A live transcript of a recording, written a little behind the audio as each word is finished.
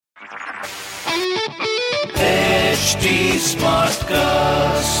HT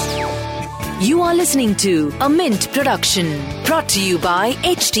Smartcast. You are listening to a Mint production brought to you by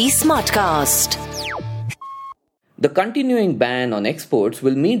HT Smartcast. The continuing ban on exports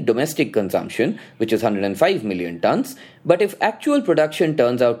will meet domestic consumption, which is 105 million tons, but if actual production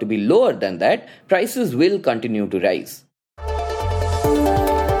turns out to be lower than that, prices will continue to rise.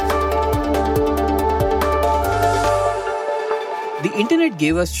 The internet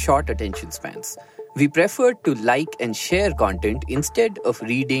gave us short attention spans. We preferred to like and share content instead of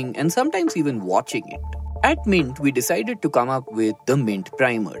reading and sometimes even watching it. At Mint, we decided to come up with the Mint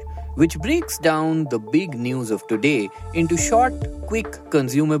Primer, which breaks down the big news of today into short, quick,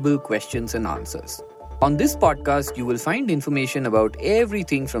 consumable questions and answers. On this podcast, you will find information about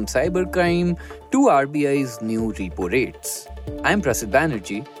everything from cybercrime to RBI's new repo rates. I'm Prasid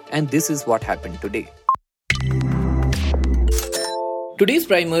Banerjee, and this is what happened today. Today's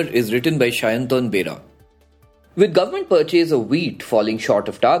primer is written by Shayantan Bera. With government purchase of wheat falling short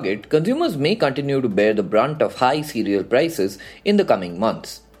of target, consumers may continue to bear the brunt of high cereal prices in the coming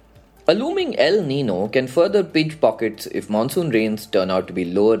months. A looming El Nino can further pinch pockets if monsoon rains turn out to be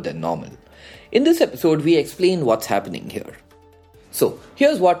lower than normal. In this episode, we explain what's happening here. So,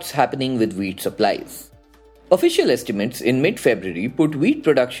 here's what's happening with wheat supplies. Official estimates in mid-February put wheat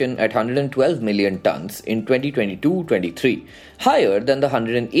production at 112 million tons in 2022-23, higher than the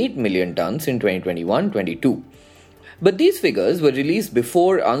 108 million tons in 2021-22. But these figures were released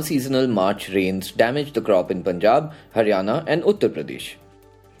before unseasonal March rains damaged the crop in Punjab, Haryana and Uttar Pradesh.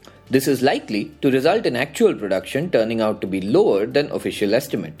 This is likely to result in actual production turning out to be lower than official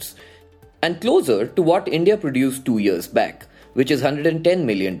estimates, and closer to what India produced 2 years back, which is 110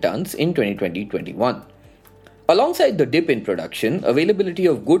 million tons in 2020-21. Alongside the dip in production, availability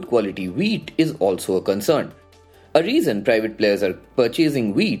of good quality wheat is also a concern. A reason private players are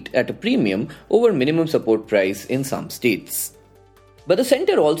purchasing wheat at a premium over minimum support price in some states. But the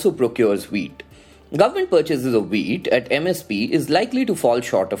centre also procures wheat. Government purchases of wheat at MSP is likely to fall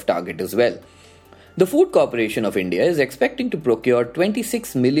short of target as well. The Food Corporation of India is expecting to procure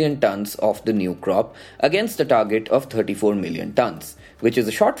 26 million tons of the new crop against a target of 34 million tons, which is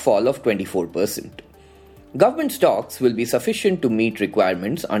a shortfall of 24%. Government stocks will be sufficient to meet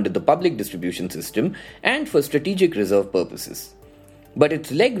requirements under the public distribution system and for strategic reserve purposes. But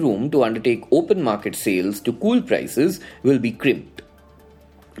its legroom to undertake open market sales to cool prices will be crimped.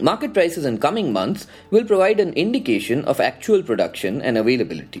 Market prices in coming months will provide an indication of actual production and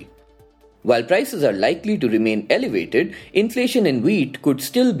availability. While prices are likely to remain elevated, inflation in wheat could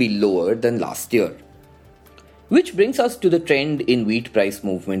still be lower than last year. Which brings us to the trend in wheat price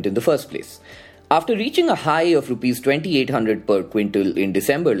movement in the first place. After reaching a high of Rs 2,800 per quintal in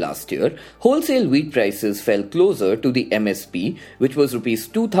December last year, wholesale wheat prices fell closer to the MSP, which was Rs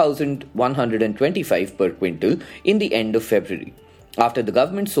 2,125 per quintal in the end of February, after the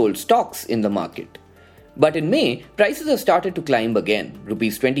government sold stocks in the market. But in May, prices have started to climb again,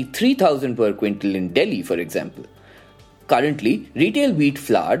 Rs 23,000 per quintal in Delhi, for example. Currently, retail wheat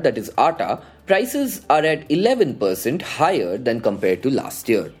flour, that is atta, prices are at 11% higher than compared to last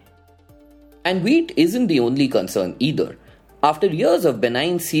year. And wheat isn't the only concern either. After years of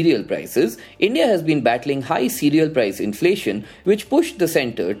benign cereal prices, India has been battling high cereal price inflation, which pushed the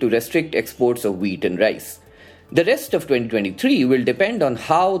centre to restrict exports of wheat and rice. The rest of 2023 will depend on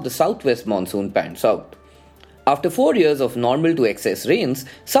how the southwest monsoon pans out. After 4 years of normal to excess rains,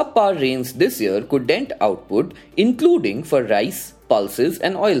 subpar rains this year could dent output, including for rice, pulses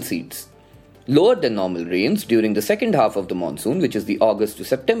and oilseeds. Lower than normal rains during the second half of the monsoon, which is the August to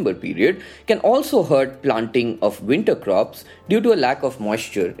September period, can also hurt planting of winter crops due to a lack of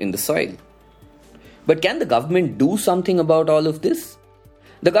moisture in the soil. But can the government do something about all of this?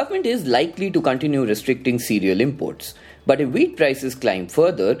 The government is likely to continue restricting cereal imports, but if wheat prices climb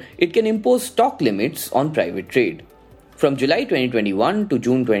further, it can impose stock limits on private trade. From July 2021 to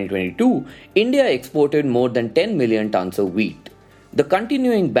June 2022, India exported more than 10 million tons of wheat. The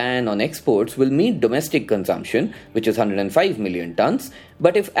continuing ban on exports will meet domestic consumption, which is 105 million tons,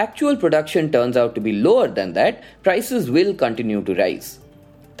 but if actual production turns out to be lower than that, prices will continue to rise.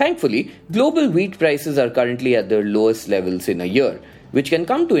 Thankfully, global wheat prices are currently at their lowest levels in a year, which can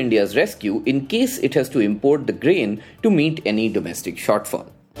come to India's rescue in case it has to import the grain to meet any domestic shortfall.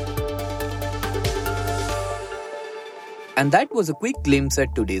 And that was a quick glimpse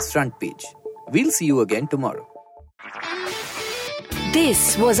at today's front page. We'll see you again tomorrow.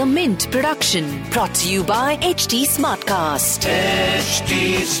 This was a Mint production brought to you by HT Smartcast.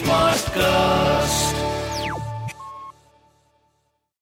 HT Smartcast.